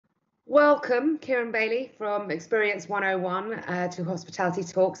Welcome, Kieron Bailey from Experience 101 to Hospitality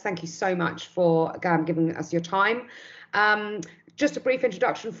Talks. Thank you so much for giving us your time. Just a brief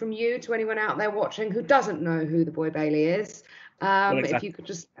introduction from you to anyone out there watching who doesn't know who the boy Bailey is. If you could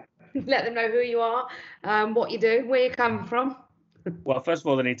just let them know who you are, what you do, where you come from. Well, first of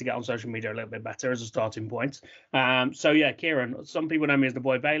all, they need to get on social media a little bit better as a starting point. So yeah, Kieron, some people know me as the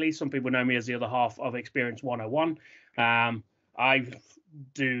boy Bailey. Some people know me as the other half of Experience 101. I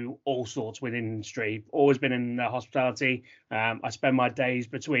do all sorts within the industry, always been in hospitality. I spend my days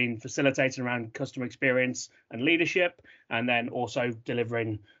between facilitating around customer experience and leadership, and then also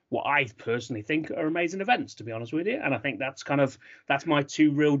delivering what I personally think are amazing events, to be honest with you. And I think that's my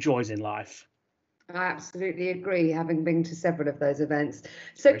two real joys in life. I absolutely agree, having been to several of those events.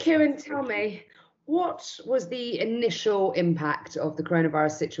 So Kieron, tell me, what was the initial impact of the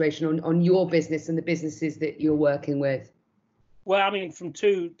coronavirus situation on your business and the businesses that you're working with? Well, I mean,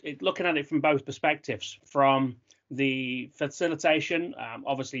 looking at it from both perspectives. From the facilitation,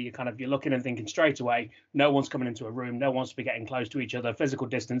 obviously you're looking and thinking straight away, no one's coming into a room, no one's to be getting close to each other. Physical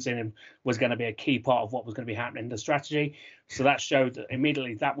distancing was going to be a key part of what was going to be happening in the strategy. So that showed that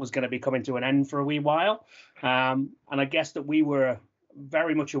immediately that was going to be coming to an end for a wee while. And I guess that we were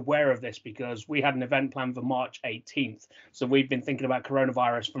very much aware of this because we had an event planned for March 18th. So we've been thinking about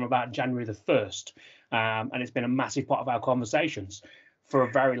coronavirus from about January the 1st. And it's been a massive part of our conversations for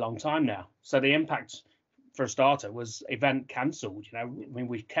a very long time now. So the impact, for a starter, was event cancelled. I mean,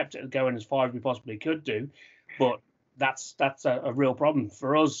 we kept it going as far as we possibly could do, but that's a real problem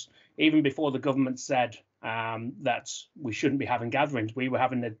for us. Even before the government said that we shouldn't be having gatherings, we were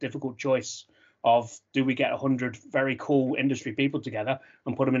having the difficult choice of, do we get 100 very cool industry people together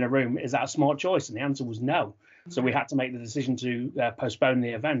and put them in a room? Is that a smart choice? And the answer was no. So we had to make the decision to postpone the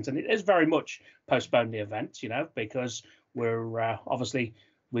event. And it is very much postpone the event, because we're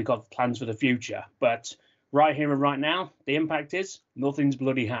we've got plans for the future. But right here and right now, the impact is nothing's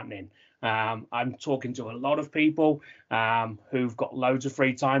bloody happening. I'm talking to a lot of people who've got loads of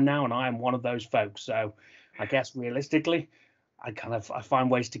free time now, and I am one of those folks. So I guess realistically, I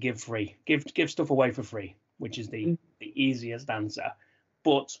find ways to give stuff away for free, which is the easiest answer.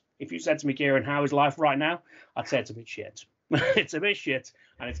 But if you said to me, Kieron, how is life right now? I'd say it's a bit shit. It's a bit shit,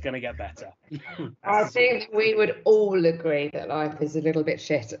 and it's going to get better. I think we would all agree that life is a little bit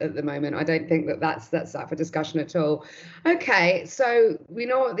shit at the moment. I don't think that's up for discussion at all. Okay, so we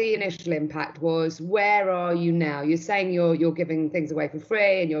know what the initial impact was. Where are you now? You're saying you're giving things away for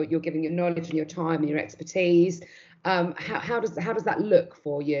free, and you're giving your knowledge and your time and your expertise. How does that look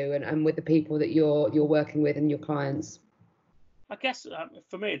for you and with the people that you're working with and your clients? I guess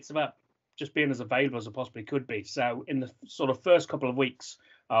for me, it's about just being as available as I possibly could be. So in the sort of first couple of weeks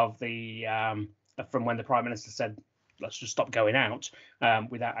of the from when the Prime Minister said, let's just stop going out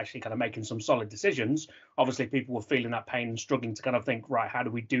without actually kind of making some solid decisions, obviously people were feeling that pain and struggling to kind of think, right, how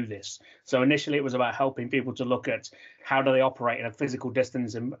do we do this? So initially it was about helping people to look at how do they operate in a physical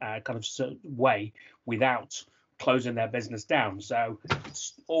distance kind of way without closing their business down. So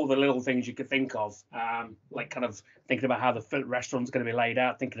it's all the little things you could think of, like kind of thinking about how the restaurant's going to be laid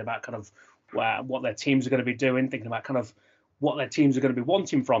out, thinking about kind of what their teams are going to be doing, thinking about kind of what their teams are going to be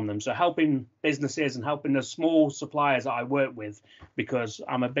wanting from them. So helping businesses and helping the small suppliers that I work with, because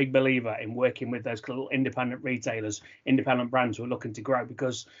I'm a big believer in working with those little independent retailers, independent brands who are looking to grow,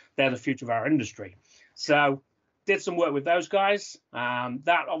 because they're the future of our industry. So did some work with those guys.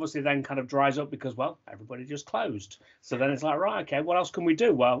 That obviously then kind of dries up because, well, everybody just closed. So then it's like, right, okay, what else can we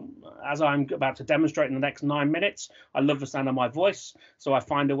do? Well, as I'm about to demonstrate in the next 9 minutes, I love the sound of my voice. So I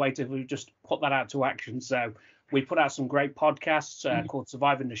find a way to just put that out to action. So we put out some great podcasts called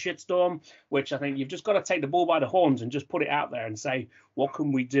Surviving the Shitstorm, which I think you've just got to take the bull by the horns and just put it out there and say, what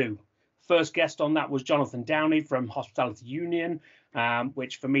can we do? First guest on that was Jonathan Downey from Hospitality Union,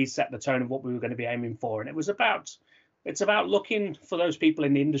 which for me set the tone of what we were going to be aiming for. And it's about looking for those people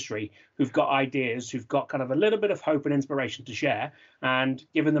in the industry who've got ideas, who've got kind of a little bit of hope and inspiration to share, and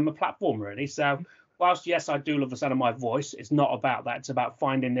giving them a platform, really. So whilst, yes, I do love the sound of my voice, it's not about that. It's about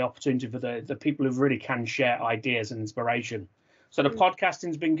finding the opportunity for the people who really can share ideas and inspiration. So the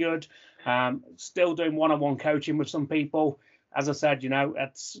podcasting's been good. Still doing one-on-one coaching with some people. As I said, no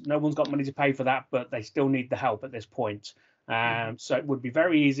one's got money to pay for that, but they still need the help at this point. So it would be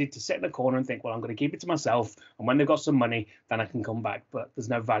very easy to sit in a corner and think, well, I'm going to keep it to myself, and when they've got some money, then I can come back. But there's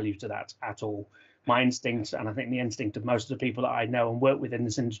no value to that at all. My instinct, and I think the instinct of most of the people that I know and work with in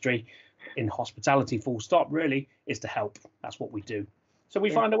this industry, in hospitality, full stop, really, is to help. That's what we do. So we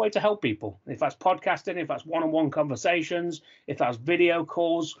find a way to help people. If that's podcasting, if that's one-on-one conversations, if that's video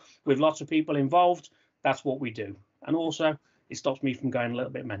calls with lots of people involved, that's what we do. And also, it stops me from going a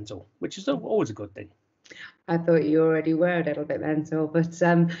little bit mental, which is always a good thing. I thought you already were a little bit mental,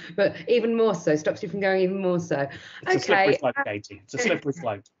 but even more so, stops you from going even more so. It's a slippery slope, Katie. It's a slippery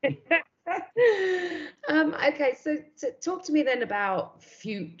slope. Okay, so talk to me then about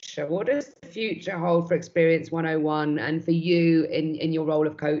future. What does the future hold for Experience 101 and for you in your role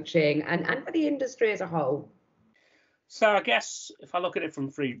of coaching and for the industry as a whole? So I guess if I look at it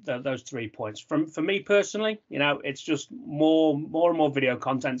from those 3 points, for me personally, it's just more and more video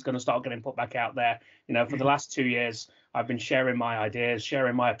content is going to start getting put back out there. For the last 2 years, I've been sharing my ideas,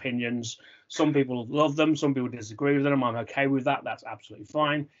 sharing my opinions. Some people love them, some people disagree with them. I'm okay with that. That's absolutely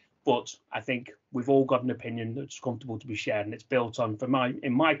fine. But I think we've all got an opinion that's comfortable to be shared, and it's built on,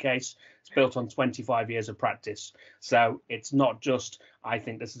 in my case, it's built on 25 years of practice. So it's not just, I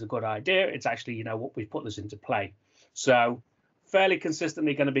think this is a good idea. It's actually, what we've put this into play. So fairly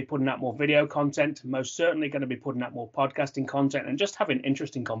consistently going to be putting out more video content, most certainly going to be putting out more podcasting content, and just having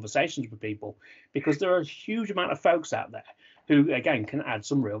interesting conversations with people, because there are a huge amount of folks out there who, again, can add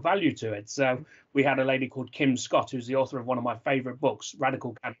some real value to it. So we had a lady called Kim Scott, who's the author of one of my favorite books,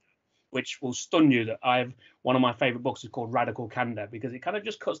 Radical Candor, which will stun you that one of my favorite books is called Radical Candor, because it kind of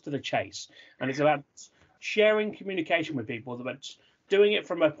just cuts to the chase. And it's about sharing communication with people, but doing it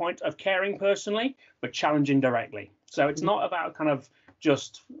from a point of caring personally, but challenging directly. So it's not about kind of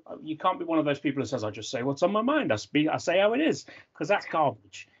just, you can't be one of those people who says, I just say what's on my mind. I say how it is, because that's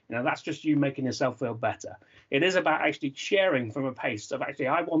garbage. That's just you making yourself feel better. It is about actually sharing from a pace of actually,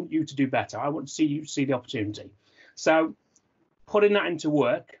 I want you to do better. I want to see you see the opportunity. So putting that into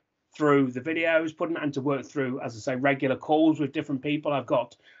work through the videos, putting that into work through, as I say, regular calls with different people. I've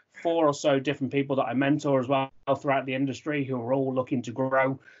got 4 or so different people that I mentor as well throughout the industry, who are all looking to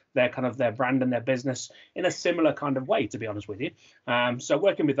grow their brand and their business in a similar kind of way, to be honest with you. So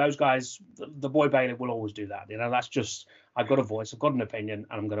working with those guys, the boy Bailey will always do that. That's just, I've got a voice, I've got an opinion,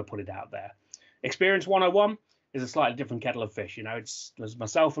 and I'm going to put it out there. Experience 101 is a slightly different kettle of fish. There's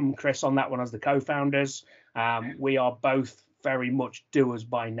myself and Chris on that one as the co-founders. We are both very much doers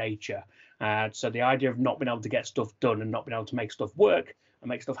by nature. So the idea of not being able to get stuff done and not being able to make stuff work and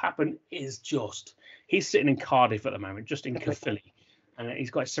make stuff happen is just, he's sitting in Cardiff at the moment, just in Caerphilly, and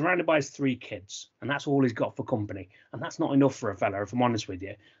he's got surrounded by his 3 kids, and that's all he's got for company. And that's not enough for a fella, if I'm honest with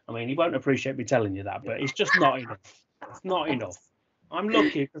you. I mean, he won't appreciate me telling you that, but it's just not enough. It's not enough. I'm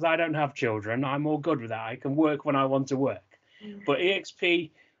lucky because I don't have children. I'm all good with that. I can work when I want to work. But EXP,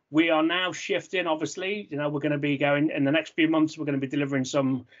 we are now shifting, obviously. We're going to be going in the next few months. We're going to be delivering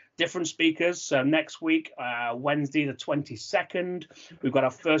some different speakers. So next week, Wednesday, the 22nd, we've got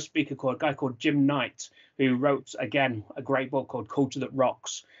our first speaker a guy called Jim Knight, who wrote, again, a great book called Culture That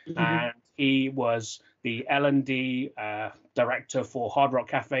Rocks. And he was the L&D director for Hard Rock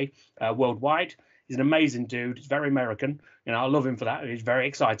Cafe worldwide. He's an amazing dude. He's very American. I love him for that. He's very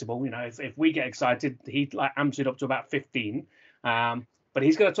excitable. If we get excited, he amps it up to about 15. But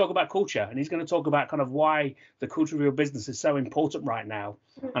he's going to talk about culture, and he's going to talk about kind of why the culture of your business is so important right now.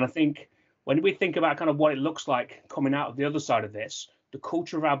 And I think when we think about kind of what it looks like coming out of the other side of this, the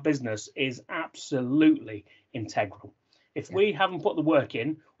culture of our business is absolutely integral. If we haven't put the work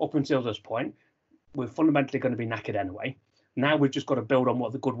in up until this point, we're fundamentally going to be knackered anyway. Now we've just got to build on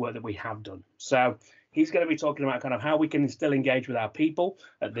what the good work that we have done. So he's going to be talking about kind of how we can still engage with our people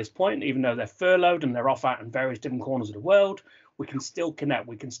at this point, even though they're furloughed and they're off out in various different corners of the world. We can still connect,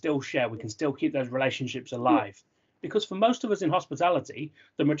 we can still share, we can still keep those relationships alive. Because for most of us in hospitality,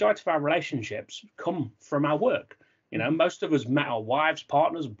 the majority of our relationships come from our work. Most of us met our wives,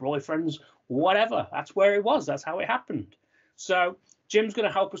 partners, boyfriends, whatever. That's where it was. That's how it happened. So Jim's going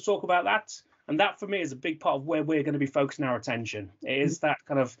to help us talk about that. And that, for me, is a big part of where we're going to be focusing our attention. It is that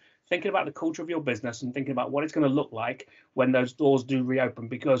kind of thinking about the culture of your business and thinking about what it's going to look like when those doors do reopen,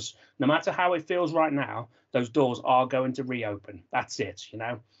 because no matter how it feels right now, those doors are going to reopen. That's it.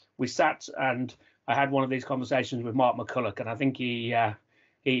 We sat and I had one of these conversations with Mark McCulloch, and I think he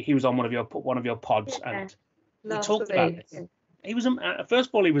was on one of your pods, and we talked about this. He was first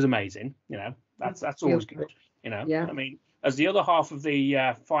of all, he was amazing. That's always good. Yeah. I mean, as the other half of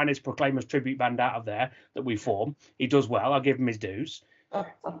the Finest Proclaimers tribute band out of there that we form, he does well. I'll give him his dues.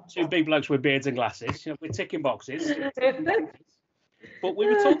 2 big blokes with beards and glasses. We're ticking boxes. But we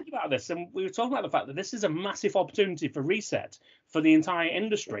were talking about this, and we were talking about the fact that this is a massive opportunity for reset for the entire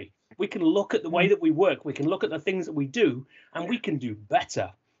industry. We can look at the way that we work. We can look at the things that we do, and we can do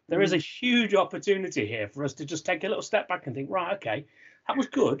better. There is a huge opportunity here for us to just take a little step back and think, right, okay, that was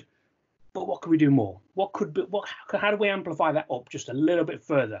good. but what could we do more? How do we amplify that up just a little bit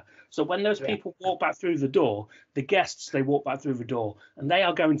further? So when those people walk back through the door, the guests, they walk back through the door, and they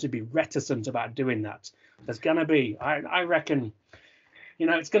are going to be reticent about doing that. There's going to be, I reckon,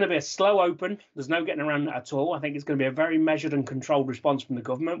 it's going to be a slow open. There's no getting around that at all. I think it's going to be a very measured and controlled response from the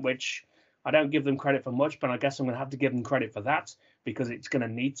government, which I don't give them credit for much, but I guess I'm going to have to give them credit for that because it's going to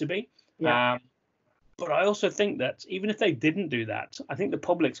need to be. Yeah. But I also think that even if they didn't do that, I think the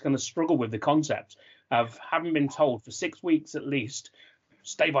public's going to struggle with the concept of having been told for 6 weeks at least,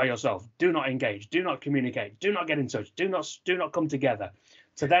 stay by yourself, do not engage, do not communicate, do not get in touch, do not come together,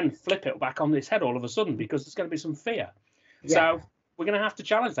 to then flip it back on its head all of a sudden because there's going to be some fear. Yeah. So we're going to have to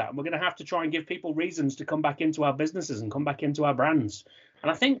challenge that. We're going to have to try and give people reasons to come back into our businesses and come back into our brands. And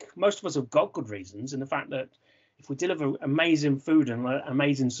I think most of us have got good reasons in the fact that if we deliver amazing food and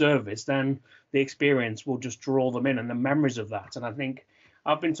amazing service, then the experience will just draw them in and the memories of that. And I think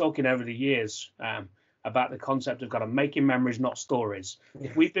I've been talking over the years about the concept of kind of making memories, not stories.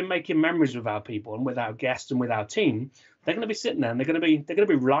 If we've been making memories with our people and with our guests and with our team, they're going to be sitting there and they're going to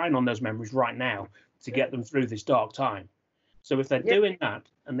be relying on those memories right now to get them through this dark time. So if they're doing that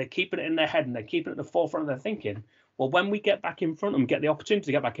and they're keeping it in their head and they're keeping it at the forefront of their thinking, well, when we get back in front of them, get the opportunity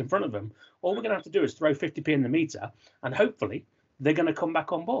to get back in front of them, all we're going to have to do is throw 50p in the meter and hopefully they're going to come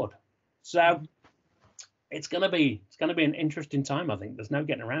back on board. So it's going to be an interesting time. I think there's no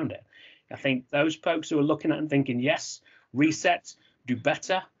getting around it. I think those folks who are looking at and thinking, yes, reset, do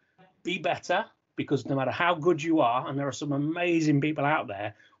better, be better, because no matter how good you are, and there are some amazing people out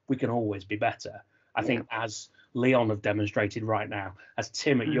there, we can always be better. I think as Leon have demonstrated right now, as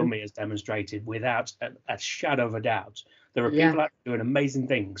Tim at Yummy has demonstrated, without a shadow of a doubt, there are people out there doing amazing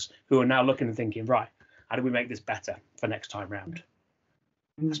things who are now looking and thinking, right, how do we make this better for next time round?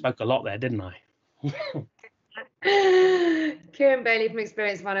 I spoke a lot there, didn't I? Kieron Bailey from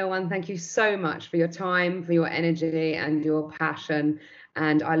Experience 101, thank you so much for your time, for your energy and your passion.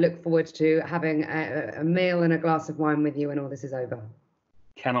 And I look forward to having a meal and a glass of wine with you when all this is over.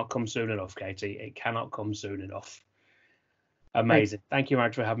 Cannot come soon enough, Katie. It cannot come soon enough. Amazing. Thank you,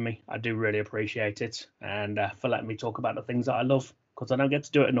 Mark, for having me. I do really appreciate it. And for letting me talk about the things that I love, because I don't get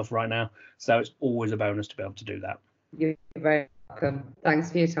to do it enough right now. So it's always a bonus to be able to do that. You're very welcome.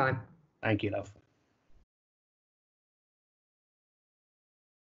 Thanks for your time. Thank you, love.